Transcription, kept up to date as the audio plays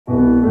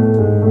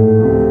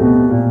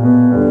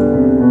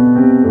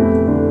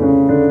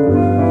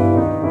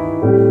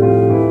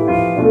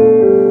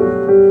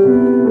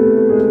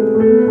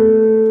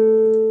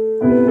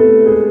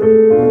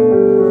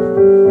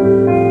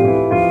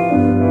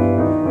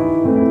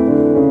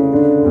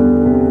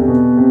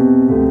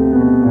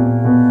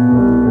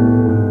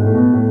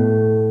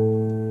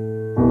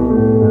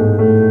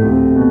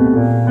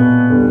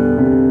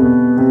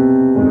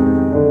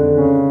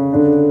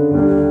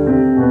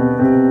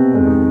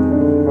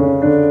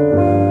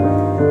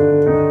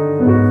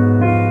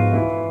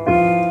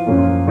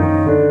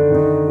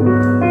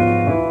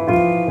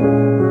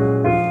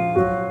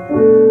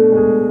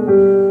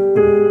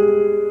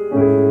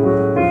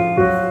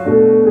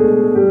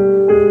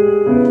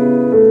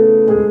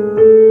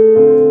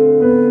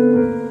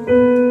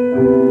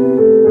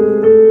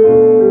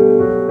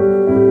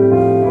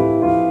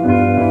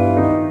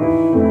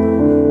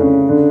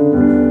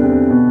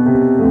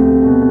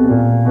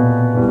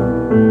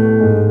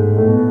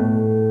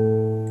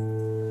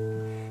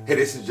Hey,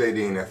 this is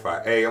JD and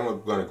FIA. I'm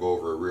going to go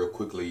over real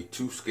quickly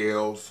 2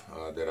 scales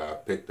that I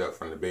picked up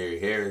from the Barry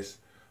Harris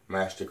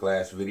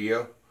masterclass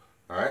video.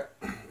 Alright,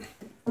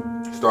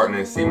 starting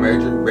in C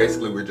major.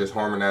 Basically, we're just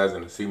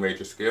harmonizing the C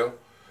major scale.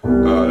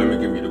 Let me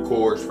give you the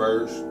chords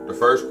first. The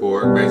first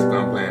chord, basically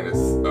I'm playing this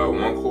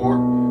 1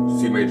 chord,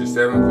 C major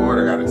 7 chord.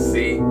 I got a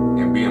C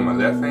and B in my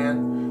left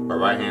hand. My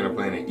right hand I'm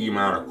playing an E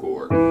minor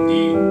chord,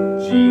 E,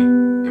 G,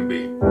 and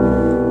B.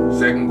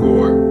 Second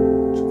chord,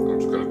 I'm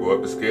just going to go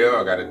up the scale.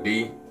 I got a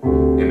D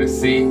and a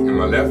C in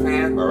my left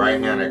hand. My right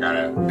hand I got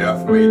a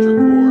F major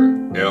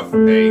chord, F,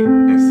 A,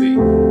 and C.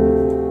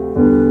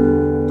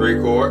 3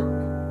 chord,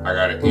 I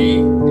got an E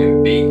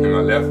and D in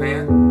my left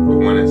hand, the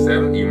 1 and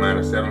 7, E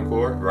minor 7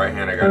 chord. Right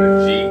hand I got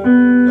a G,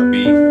 a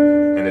B,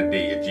 and a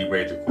D, a G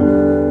major chord.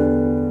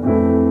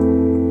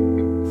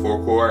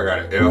 4 chord, I got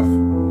an F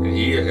and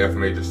E, a F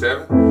major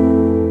 7.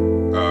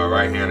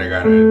 Right hand I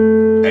got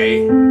an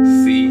A,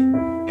 C,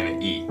 and an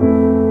E,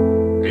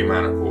 A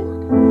minor chord.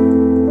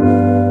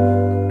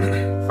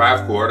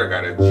 5 chord, I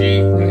got a G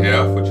and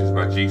F, which is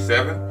my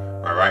G7.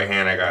 My right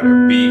hand I got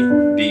a B,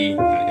 D,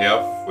 and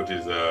F, which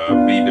is a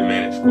B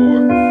diminished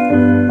chord.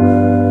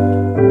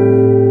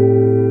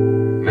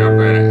 Now I'm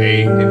playing an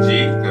A and G,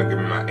 it's gonna give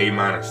me my A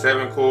minor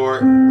 7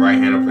 chord. Right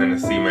hand I'm playing a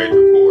C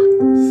major chord,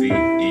 C, E,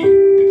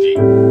 and G.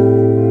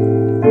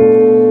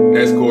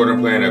 Next chord I'm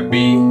playing a B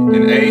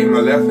and A in my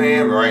left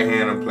hand. My right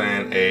hand I'm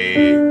playing a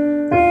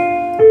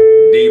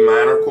D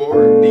minor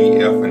chord, D,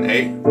 F, and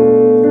A.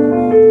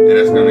 And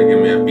that's gonna give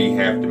me a B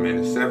half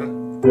diminished 7.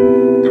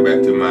 And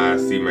back to my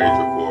C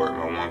major chord,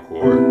 my 1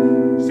 chord,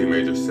 C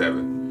major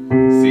 7.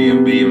 C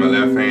and B in my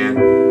left hand,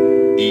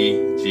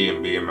 E, G,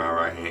 and B in my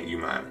right hand, E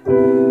minor.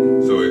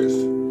 So it's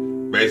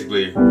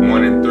basically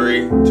 1 and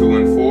 3, 2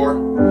 and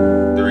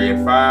 4, 3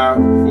 and 5,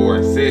 4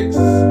 and 6,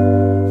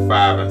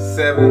 5 and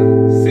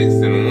 7, 6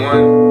 and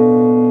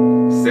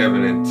 1,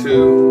 7 and 2,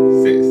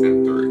 6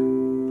 and 3.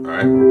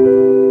 Alright?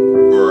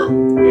 Or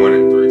 1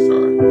 and 3,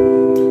 sorry.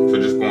 So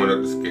just going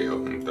up the scale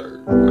in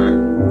third. Alright?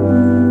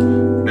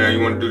 Now you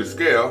want to do the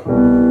scale.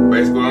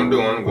 Basically what I'm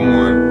doing, I'm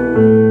going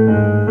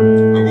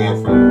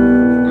from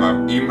my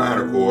E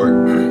minor chord.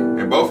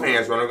 In both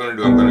hands, what I'm going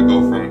to do, I'm going to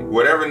go from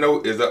whatever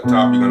note is up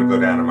top, you're going to go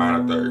down to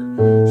minor third.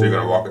 So you're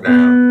going to walk it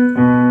down.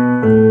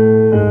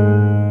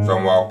 So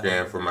I'm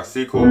walking for my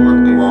C chord,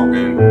 I'm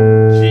walking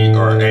G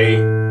or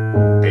A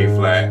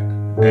flat,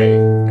 A.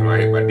 And when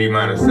I hit my D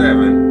minor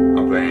 7,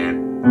 I'm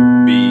playing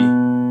B,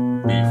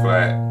 B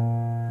flat,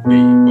 B.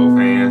 Both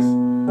hands.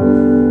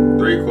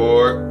 3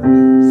 chord,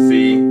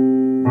 C,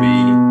 B,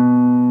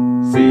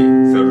 C.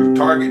 So the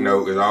target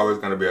note is always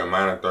going to be a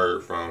minor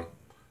third from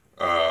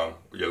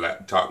your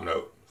top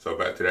note. So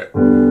back to that.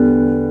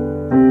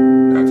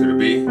 Down to the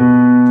B, to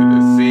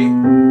the C,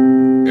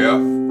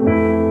 F,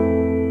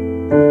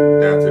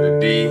 down to the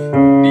D,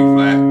 D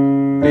flat,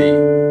 D,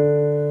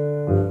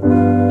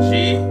 G,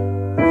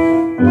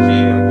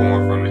 I'm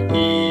going from the E.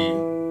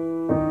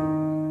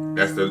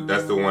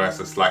 That's the one that's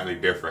a slightly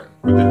different.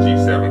 With the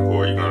G7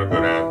 chord, you're going to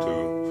go down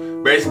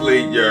to basically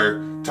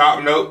your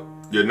top note,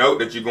 your note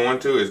that you're going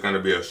to is going to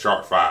be a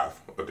sharp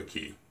 5 of the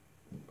key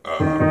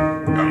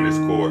on this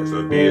chord.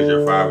 So D is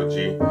your 5 of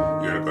G, you're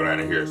going to go down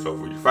to here. So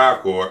for your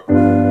 5 chord,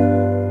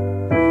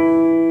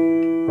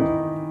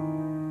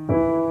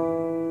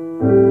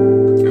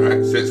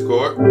 alright, 6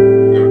 chord,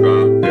 you're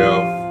going to go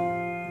F,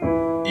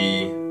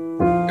 E,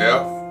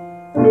 F,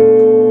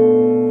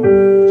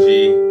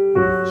 G,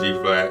 G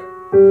flat,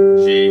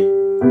 G,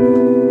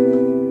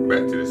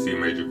 back to the C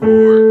major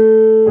chord.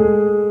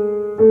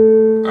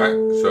 Alright,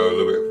 so a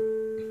little bit,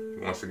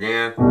 once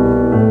again.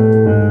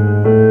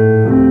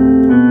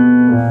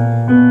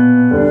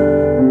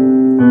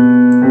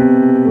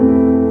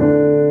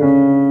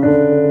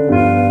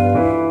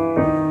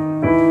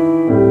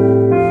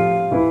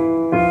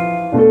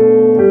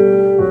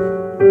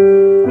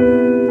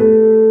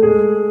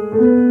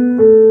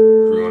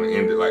 If you want to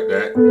end it like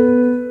that.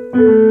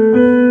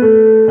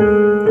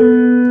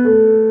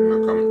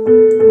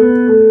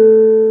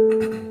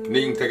 Then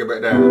you can take it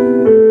back down.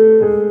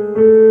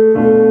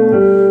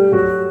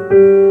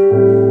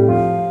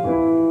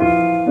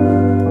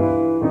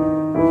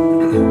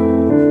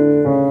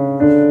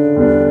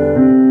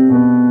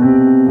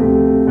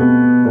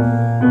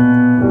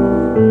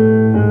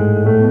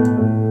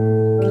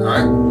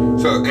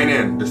 And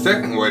then the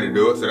second way to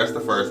do it, so that's the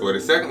first way. The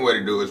second way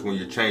to do it is when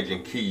you're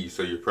changing keys,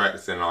 so you're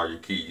practicing all your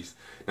keys.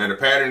 Now the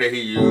pattern that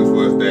he used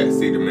was that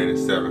C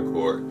diminished 7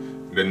 chord,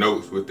 the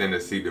notes within the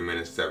C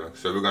diminished 7.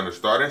 So we're going to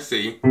start in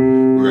C,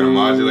 we're going to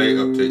modulate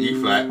up to E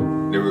flat,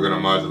 then we're going to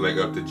modulate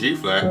up to G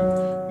flat,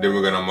 then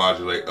we're going to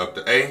modulate up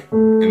to A,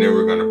 and then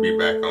we're going to be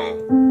back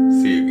on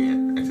C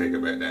again and take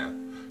it back down.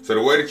 So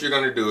the way that you're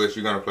going to do is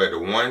you're going to play the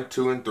 1,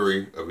 2, and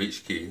 3 of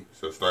each key.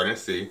 So starting in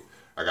C,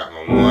 I got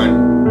my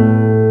 1,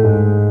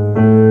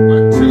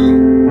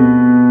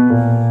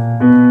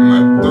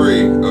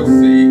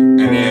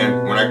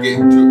 get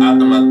to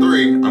after my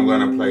 3, I'm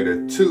gonna play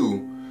the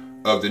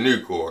 2 of the new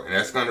chord, and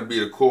that's gonna be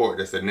the chord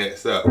that's the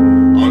next up.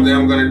 Only thing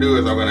I'm gonna do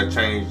is I'm gonna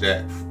change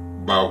that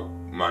by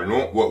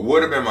what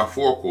would have been my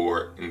 4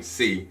 chord in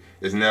C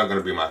is now going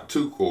to be my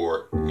 2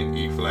 chord in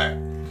E flat.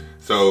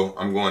 So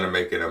I'm going to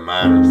make it a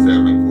minor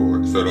 7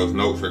 chord. So those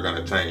notes are going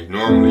to change.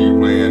 Normally you're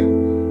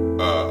playing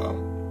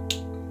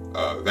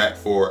that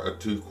for a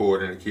 2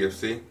 chord in the key of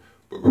C,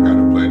 but we're going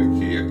to play the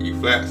key of E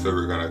flat, so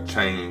we're going to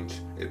change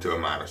it to a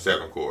minor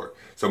 7 chord.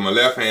 So my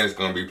left hand is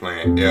going to be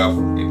playing F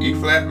and E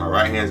flat. My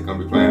right hand is going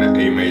to be playing an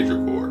A major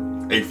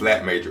chord, A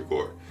flat major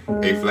chord,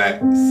 A flat,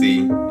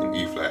 C, and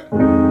E flat.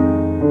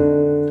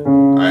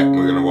 Alright,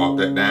 we're going to walk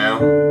that down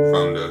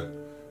from the,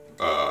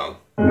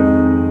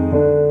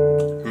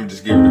 let me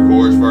just give you the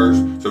chords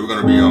first. So we're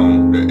going to be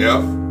on the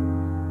F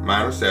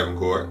minor 7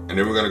 chord, and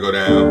then we're going to go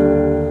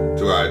down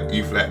to our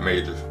E flat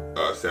major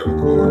 7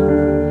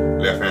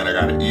 chord. Left hand I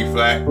got an E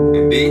flat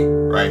and D.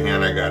 Right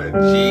hand I got a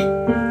G,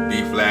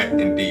 B flat,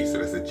 and D. So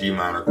that's a G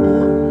minor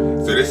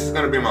chord. So this is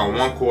going to be my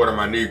 1 chord of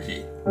my new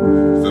key.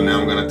 So now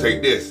I'm going to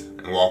take this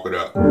and walk it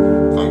up.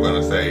 So I'm going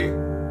to say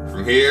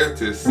from here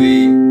to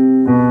C,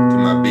 to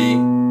my B,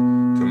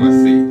 to my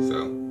C.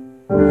 So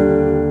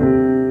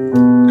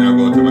now I'm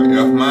going to my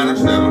F minor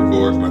 7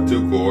 chords, my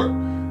 2 chord.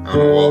 I'm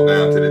going to walk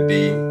down to the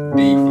D,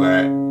 D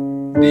flat,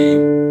 D.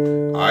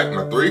 Alright,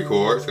 my 3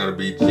 chord is going to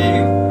be G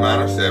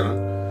minor 7.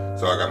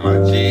 So I got my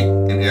G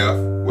and F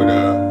with a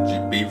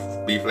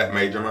B flat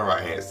major in my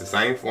right hand. It's the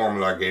same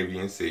formula I gave you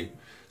in C.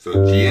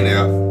 So G and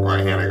F,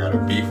 right hand I got a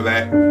B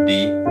flat,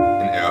 D, and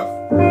F.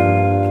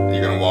 And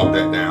you're going to walk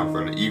that down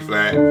from the E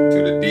flat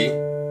to the D,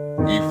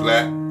 E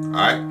flat.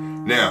 Alright,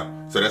 now,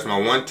 so that's my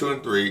 1, 2,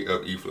 and 3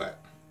 of E flat.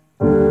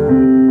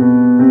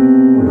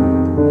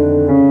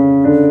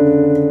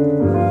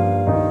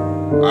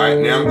 Alright,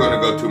 now I'm going to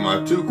go to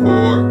my 2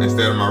 chord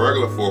instead of my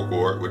regular 4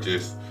 chord, which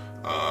is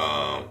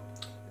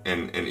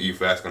in E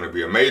flat, it's going to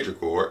be a major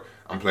chord.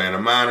 I'm playing a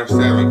minor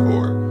 7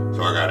 chord.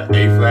 So I got an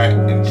A flat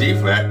and G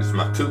flat. This is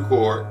my 2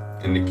 chord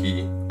in the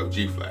key of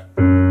G flat.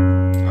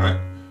 Alright,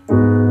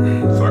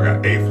 so I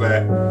got A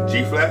flat,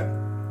 G flat.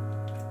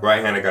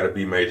 Right hand I got a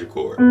B major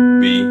chord.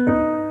 B,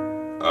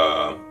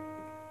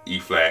 E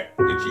flat,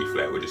 and G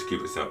flat. We'll just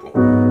keep it simple.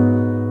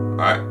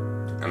 Alright,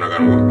 and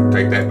I'm going to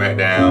take that back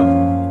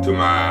down to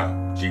my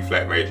G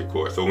flat major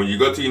chord. So when you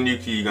go to your new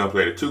key, you're going to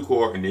play the 2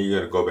 chord, and then you're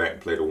going to go back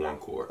and play the 1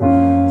 chord.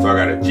 So I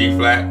got a G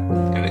flat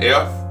and an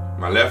F,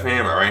 my left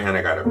hand. My right hand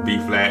I got a B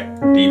flat,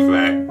 D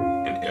flat,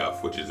 and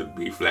F, which is a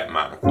B flat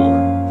minor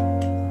chord.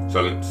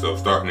 So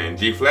starting in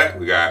G flat,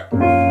 we got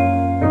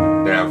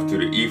down to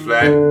the E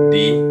flat,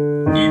 D,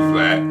 E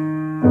flat.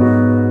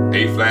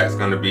 A flat is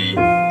going to be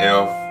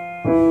F,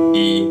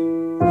 E,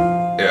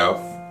 F.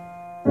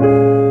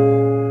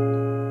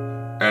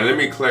 And let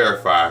me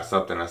clarify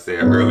something I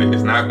said earlier.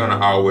 It's not going to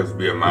always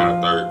be a minor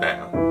 3rd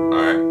down,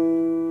 alright?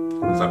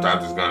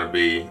 Sometimes it's going to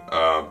be,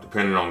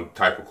 depending on the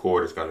type of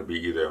chord, it's going to be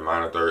either a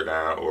minor 3rd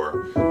down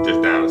or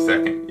just down a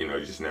 2nd. You know,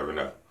 you just never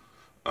know.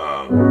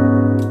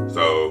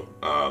 So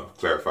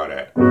clarify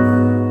that.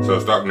 So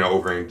starting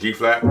over in G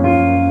flat,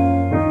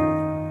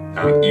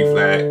 down E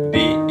flat, D,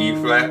 E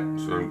flat.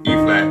 So from E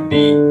flat,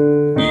 D,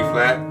 E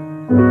flat.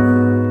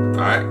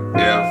 Alright,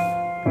 F,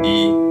 E,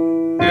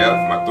 F,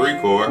 my 3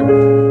 chord,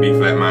 B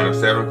flat minor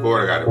 7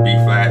 chord. I got a B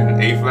flat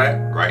and A flat.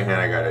 Right hand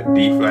I got a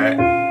D flat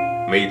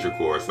major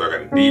chord. So I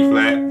got a D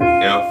flat,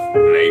 F,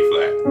 and A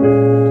flat.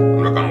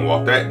 I'm not gonna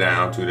walk that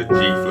down to the G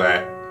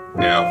flat,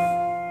 F,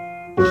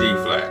 G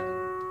flat.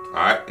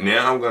 Alright,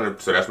 now I'm gonna,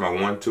 so that's my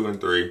 1, 2, and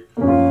 3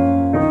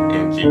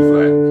 in G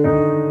flat.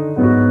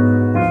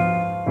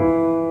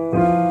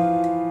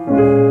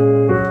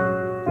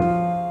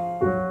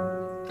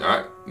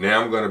 Alright,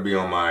 now I'm gonna be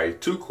on my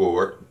 2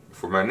 chord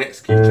for my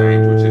next key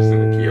change, which is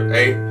in the key of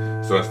A.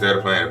 So instead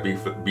of playing a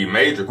B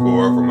major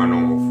chord for my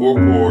normal 4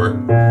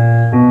 chord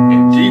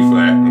in G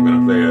flat, I'm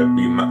gonna play a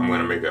B. I'm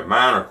gonna make a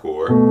minor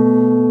chord.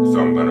 So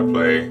I'm gonna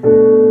play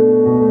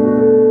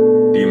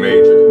D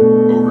major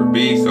over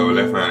B. So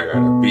left hand I got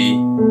a B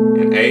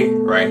and A.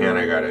 Right hand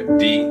I got a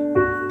D,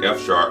 F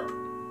sharp,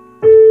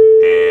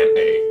 and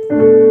A.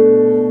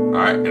 All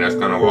right, and that's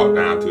gonna walk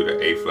down to the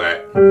A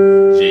flat,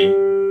 G,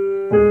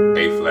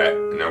 A flat,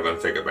 and then I'm gonna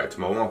take it back to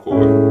my 1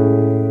 chord.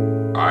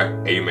 Alright,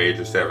 A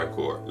major 7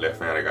 chord. Left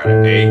hand I got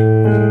an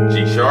A,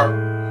 G sharp.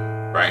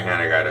 Right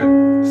hand I got a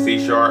C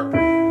sharp,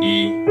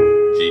 E,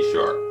 G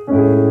sharp.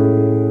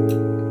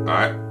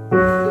 Alright,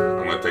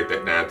 I'm going to take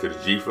that down to the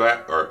G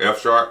flat, or F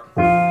sharp,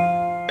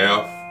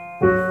 F,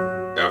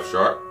 F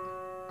sharp.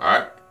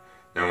 Alright,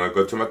 now I'm going to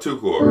go to my 2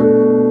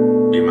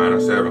 chord, B minor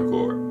 7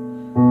 chord.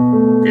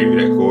 Gave you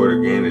that chord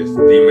again, it's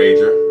D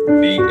major,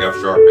 D, F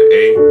sharp, and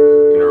A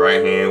in the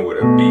right hand with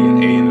a B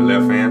and A in the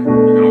left hand.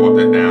 You're going to walk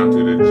that down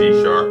to the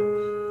G sharp,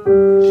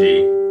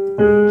 G,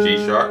 G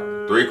sharp,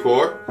 3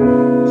 chord.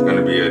 It's going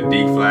to be a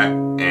D flat,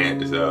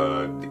 and it's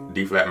a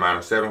D flat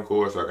minor 7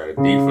 chord. So I got a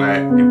D flat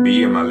and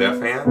B in my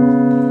left hand.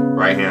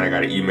 Right hand I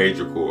got an E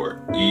major chord,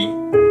 E,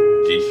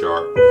 G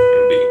sharp,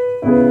 and B.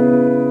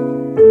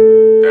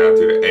 Down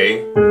to the A,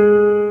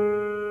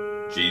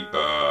 G,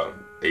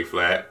 A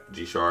flat,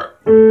 G sharp,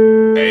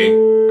 A.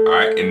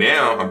 Alright, and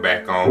now I'm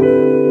back on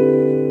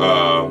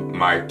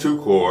my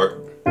 2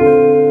 chord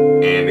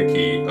and the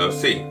key of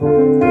C.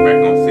 Back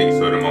on C.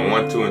 So then my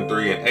 1, 2, and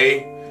 3 in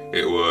A,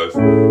 it was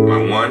my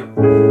 1,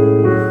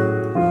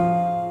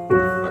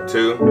 my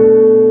 2,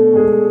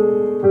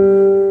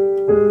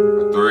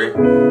 my 3.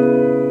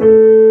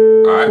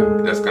 Alright,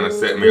 that's gonna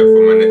set me up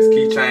for my next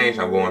key change.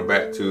 I'm going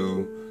back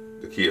to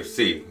the key of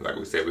C. Like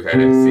we said, we had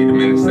that C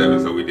diminished 7,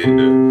 so we did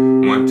the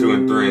 1, 2,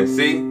 and 3 in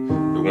C,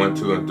 the 1,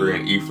 2, and 3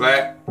 in E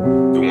flat,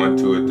 the 1,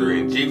 2, and 3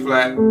 in G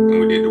flat,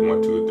 and we did the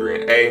 1, 2, and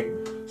 3 in A.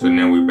 So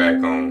now we're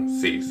back on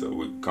C. So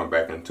we come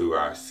back into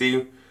our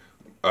C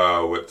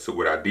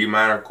with our D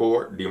minor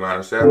chord, D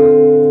minor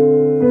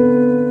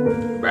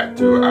 7, back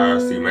to our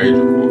C major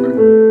chord.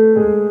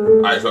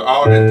 Alright, so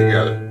all that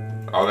together,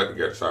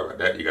 sorry about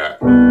that, I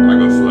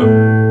go slow.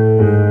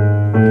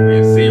 We're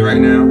in C right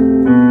now,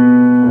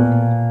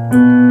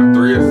 my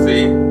 3 of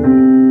C,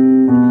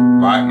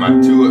 my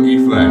 2 of E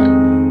flat,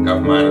 F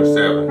minor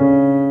 7,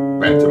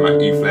 back to my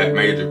E flat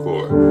major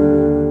chord.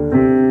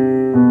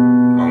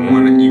 My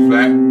 1 in E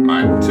flat,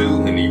 my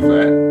 2 in E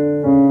flat,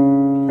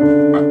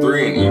 my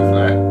 3 in E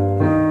flat.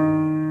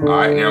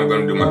 Alright, now I'm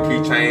going to do my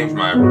key change,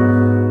 my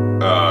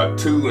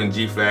 2 in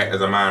G flat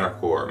as a minor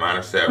chord,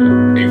 minor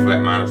 7, A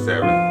flat minor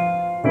 7.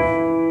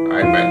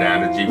 Alright, back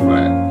down to G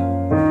flat,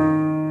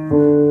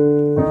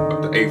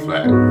 up to A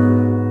flat,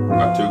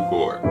 my 2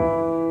 chord,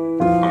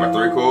 on my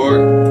 3 chord,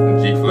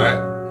 G flat,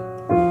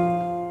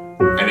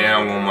 and then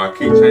I'm on my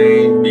key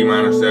change, B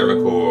minor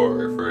 7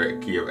 chord for the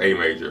key of A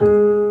major,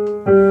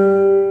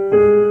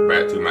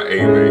 back to my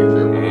A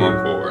major, my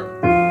 1 chord,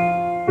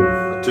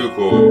 my 2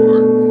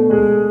 chord,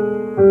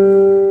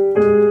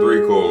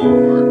 3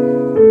 chord,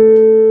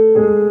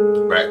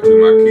 back to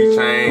my key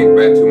change,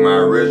 back to my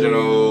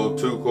original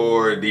 2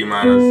 chord, D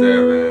minor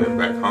 7,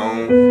 back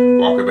home,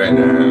 walk it back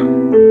down.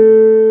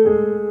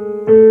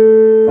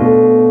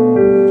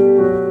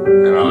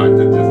 And I like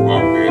to just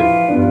walk it.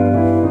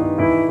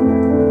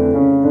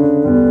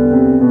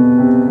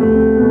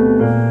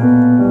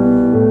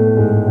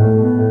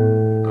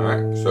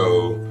 Alright,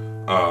 so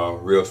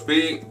real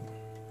speed.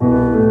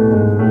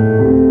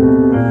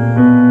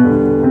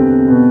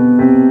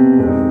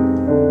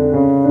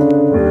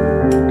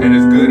 And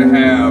it's good to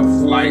have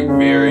slight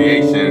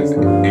variations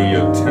in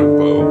your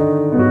tempo.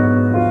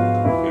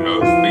 You know,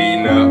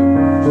 speeding up,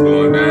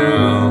 slowing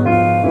down.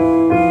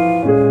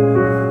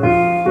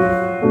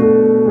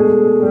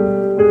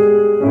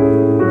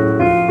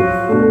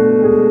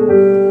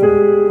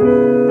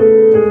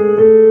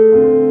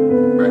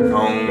 Back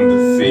home to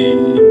C.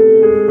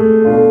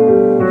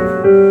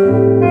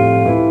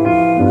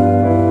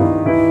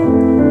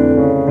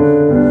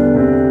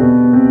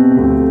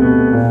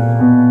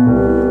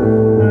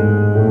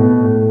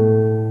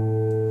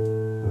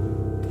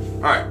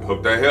 Alright,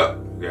 hope that helped.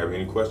 If you have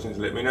any questions,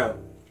 let me know.